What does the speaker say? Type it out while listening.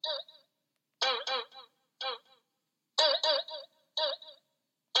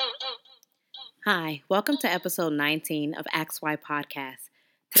Hi, welcome to episode 19 of XY Podcast.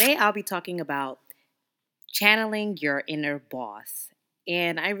 Today I'll be talking about channeling your inner boss.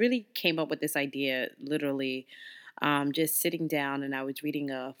 And I really came up with this idea literally just sitting down and I was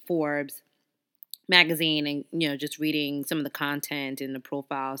reading a Forbes magazine and, just reading some of the content and the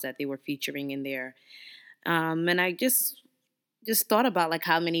profiles that they were featuring in there. And I just thought about like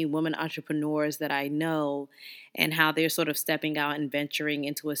how many women entrepreneurs that I know and how they're sort of stepping out and venturing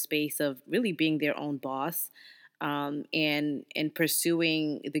into a space of really being their own boss, and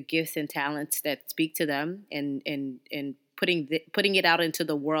pursuing the gifts and talents that speak to them and putting it out into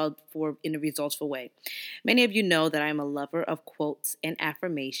the world for in a resourceful way. Many of you know that I'm a lover of quotes and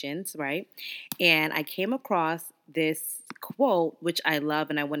affirmations, right? And I came across this quote which I love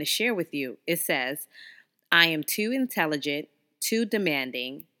and I want to share with you. It says, I am too intelligent, too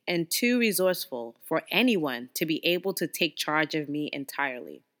demanding, and too resourceful for anyone to be able to take charge of me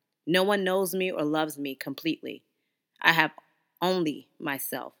entirely. No one knows me or loves me completely. I have only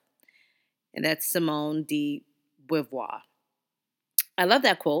myself. And that's Simone de Beauvoir. I love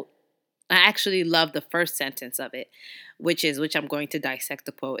that quote. I actually love the first sentence of it, which I'm going to dissect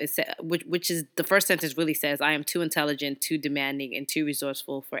the quote. Which is the first sentence really says, "I am too intelligent, too demanding, and too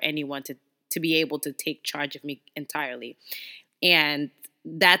resourceful for anyone to be able to take charge of me entirely." And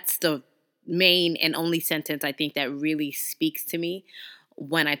that's the main and only sentence I think that really speaks to me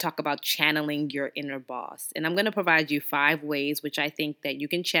when I talk about channeling your inner boss. And I'm going to provide you 5 ways which I think that you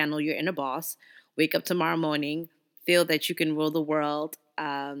can channel your inner boss. Wake up tomorrow morning, feel that you can rule the world,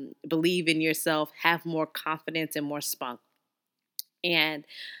 believe in yourself, have more confidence and more spunk. And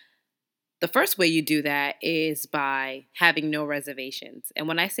the first way you do that is by having no reservations. And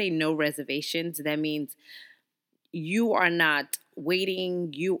when I say no reservations, that means you are not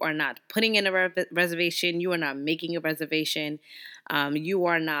waiting, you are not putting in a reservation, you are not making a reservation, you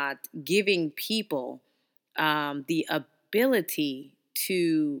are not giving people the ability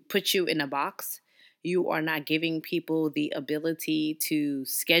to put you in a box. You are not giving people the ability to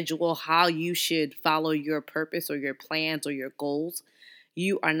schedule how you should follow your purpose or your plans or your goals.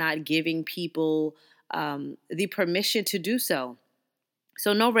 You are not giving people the permission to do so.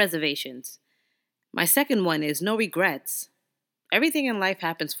 So, no reservations. My second one is no regrets. Everything in life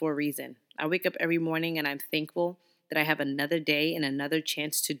happens for a reason. I wake up every morning and I'm thankful that I have another day and another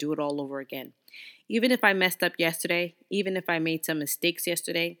chance to do it all over again. Even if I messed up yesterday, even if I made some mistakes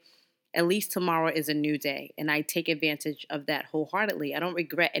yesterday, at least tomorrow is a new day. And I take advantage of that wholeheartedly. I don't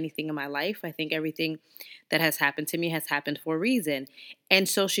regret anything in my life. I think everything that has happened to me has happened for a reason. And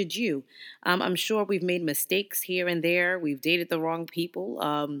so should you. I'm sure we've made mistakes here and there. We've dated the wrong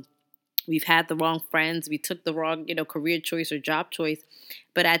people. We've had the wrong friends. We took the wrong, career choice or job choice.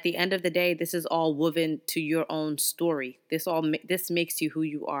 But at the end of the day, this is all woven to your own story. This makes you who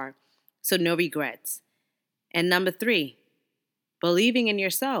you are. So no regrets. And number 3, believing in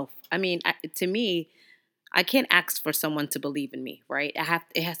yourself. I mean, to me, I can't ask for someone to believe in me, right?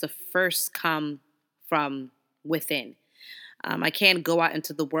 It has to first come from within. I can't go out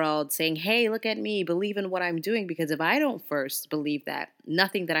into the world saying, hey, look at me, believe in what I'm doing. Because if I don't first believe that,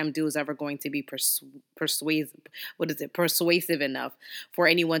 nothing that I'm doing is ever going to be persuasive. Persuasive enough for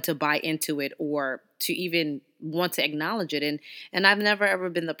anyone to buy into it or to even want to acknowledge it. And I've never ever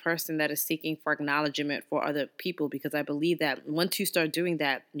been the person that is seeking for acknowledgement for other people because I believe that once you start doing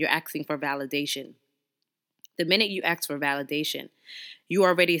that, you're asking for validation. The minute you ask for validation, you are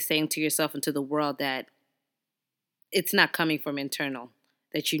already saying to yourself and to the world that it's not coming from internal,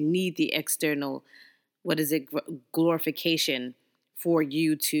 that you need the external, glorification for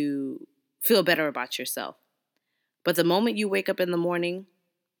you to feel better about yourself. But the moment you wake up in the morning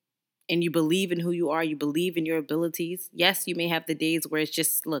and you believe in who you are, you believe in your abilities, yes, you may have the days where it's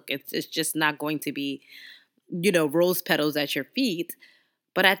just not going to be, rose petals at your feet.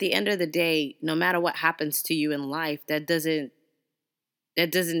 But at the end of the day, no matter what happens to you in life, that doesn't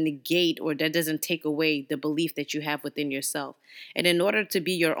negate or that doesn't take away the belief that you have within yourself. And in order to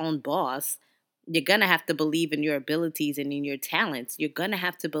be your own boss, you're going to have to believe in your abilities and in your talents. You're going to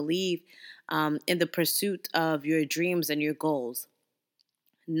have to believe in the pursuit of your dreams and your goals.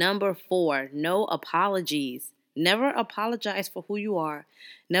 Number 4, no apologies. Never apologize for who you are.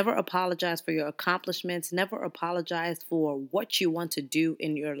 Never apologize for your accomplishments. Never apologize for what you want to do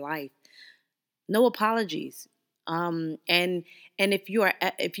in your life. No apologies. And if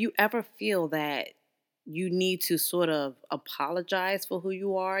you ever feel that you need to sort of apologize for who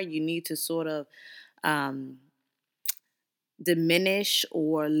you are, you need to sort of um, diminish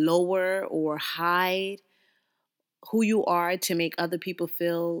or lower or hide who you are to make other people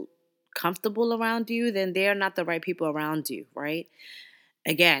feel comfortable around you, then they're not the right people around you, right?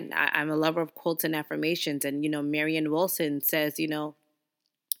 Again, I'm a lover of quotes and affirmations. And, Marianne Wilson says,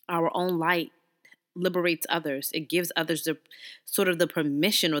 our own light liberates others. It gives others the sort of the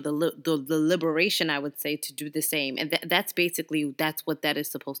permission or the liberation, I would say, to do the same. And that's what that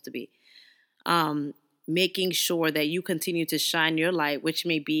is supposed to be. Um, Making sure that you continue to shine your light, which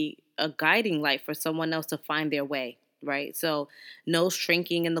may be a guiding light for someone else to find their way. Right. So no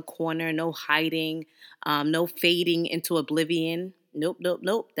shrinking in the corner, no hiding, no fading into oblivion. Nope, nope,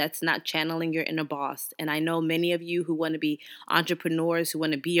 nope. That's not channeling your inner boss. And I know many of you who want to be entrepreneurs, who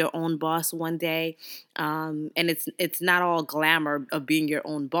want to be your own boss one day. And it's not all glamour of being your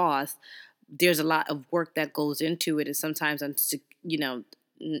own boss. There's a lot of work that goes into it, and sometimes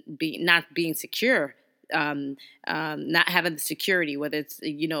not being secure, not having the security, whether it's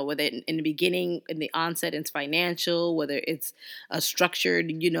whether in the beginning, in the onset, it's financial, whether it's a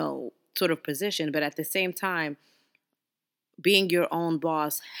structured sort of position, but at the same time, being your own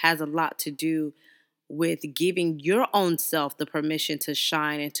boss has a lot to do with giving your own self the permission to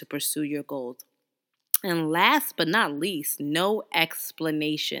shine and to pursue your goals. And last but not least, no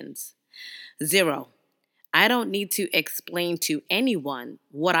explanations. Zero. I don't need to explain to anyone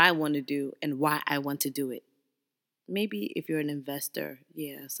what I want to do and why I want to do it. Maybe if you're an investor,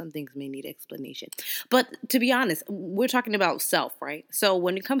 yeah, some things may need explanation. But to be honest, we're talking about self, right? So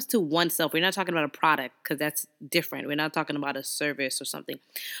when it comes to oneself, we're not talking about a product because that's different. We're not talking about a service or something.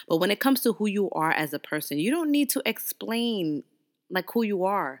 But when it comes to who you are as a person, you don't need to explain like who you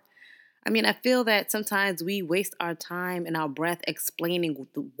are. I mean, I feel that sometimes we waste our time and our breath explaining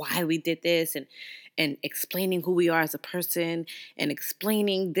why we did this and explaining who we are as a person and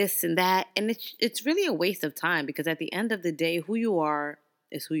explaining this and that, and it's really a waste of time because at the end of the day, who you are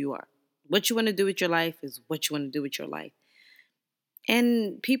is who you are. What you want to do with your life is what you want to do with your life.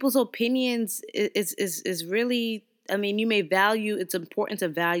 And people's opinions is really, I mean, you may value. It's important to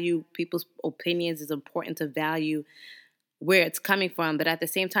value people's opinions. It's important to value where it's coming from, but at the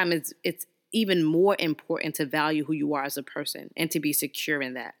same time, it's even more important to value who you are as a person and to be secure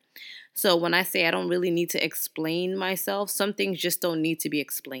in that. So when I say I don't really need to explain myself, some things just don't need to be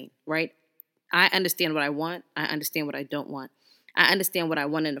explained, right? I understand what I want. I understand what I don't want. I understand what I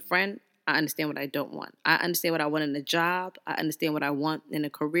want in a friend. I understand what I don't want. I understand what I want in a job. I understand what I want in a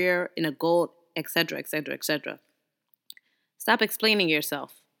career, in a goal, etc., etc., etc. Stop explaining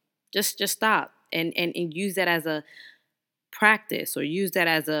yourself. Just stop and use that as a practice or use that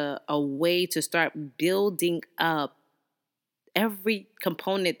as a way to start building up every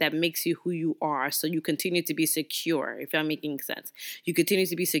component that makes you who you are so you continue to be secure, if I'm making sense. You continue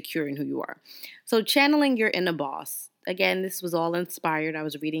to be secure in who you are. So channeling your inner boss. Again, this was all inspired. I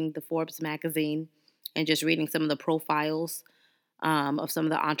was reading the Forbes magazine and just reading some of the profiles of some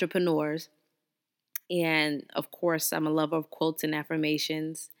of the entrepreneurs. And of course, I'm a lover of quotes and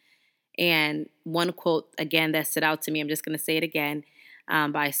affirmations. And one quote, again, that stood out to me, I'm just going to say it again,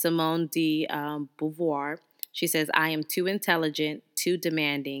 by Simone de Beauvoir. She says, I am too intelligent, too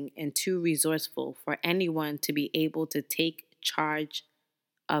demanding, and too resourceful for anyone to be able to take charge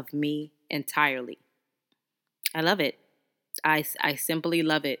of me entirely. I love it. I simply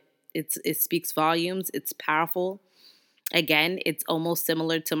love it. It speaks volumes. It's powerful. Again, it's almost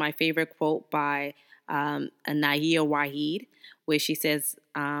similar to my favorite quote by Anaya Wahid, where she says,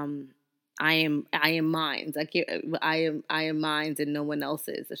 I am mine. I am mine and no one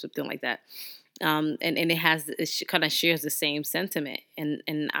else's, or something like that. And it kind of shares the same sentiment.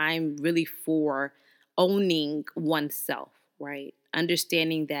 And I'm really for owning oneself, right?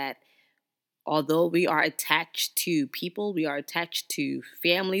 Understanding that although we are attached to people, we are attached to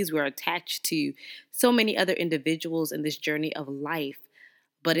families, we are attached to so many other individuals in this journey of life.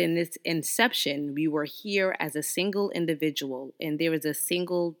 But in this inception, we were here as a single individual, and there is a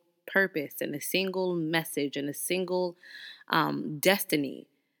single purpose and a single message and a single destiny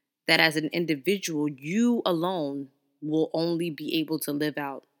that as an individual, you alone will only be able to live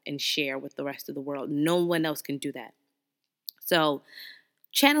out and share with the rest of the world. No one else can do that. So,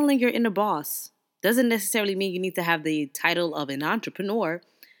 channeling your inner boss doesn't necessarily mean you need to have the title of an entrepreneur,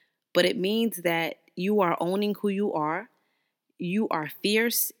 but it means that you are owning who you are. You are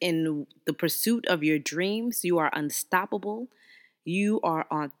fierce in the pursuit of your dreams. You are unstoppable. You are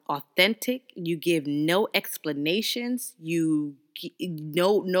authentic. You give no explanations. You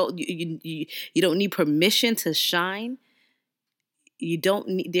don't need permission to shine. You don't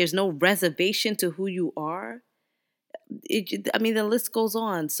need. There's no reservation to who you are. I mean, the list goes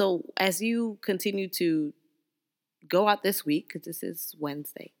on. So as you continue to go out this week, because this is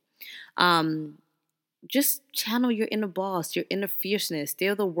Wednesday, um, just channel your inner boss, your inner fierceness,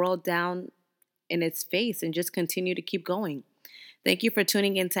 stare the world down in its face, and just continue to keep going. Thank you for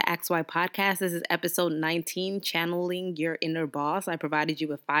tuning into XY Podcast. This is episode 19, Channeling Your Inner Boss. I provided you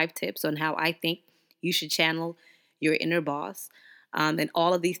with 5 tips on how I think you should channel your inner boss. And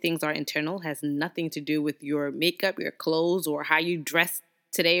all of these things are internal, has nothing to do with your makeup, your clothes, or how you dress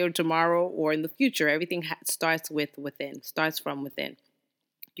today or tomorrow or in the future. Everything starts with within, starts from within.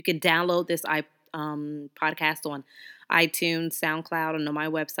 You can download this podcast on iTunes, SoundCloud, and on my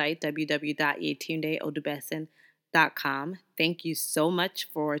website, www.yetundeodubesin.com. Thank you so much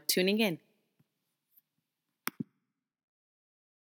for tuning in.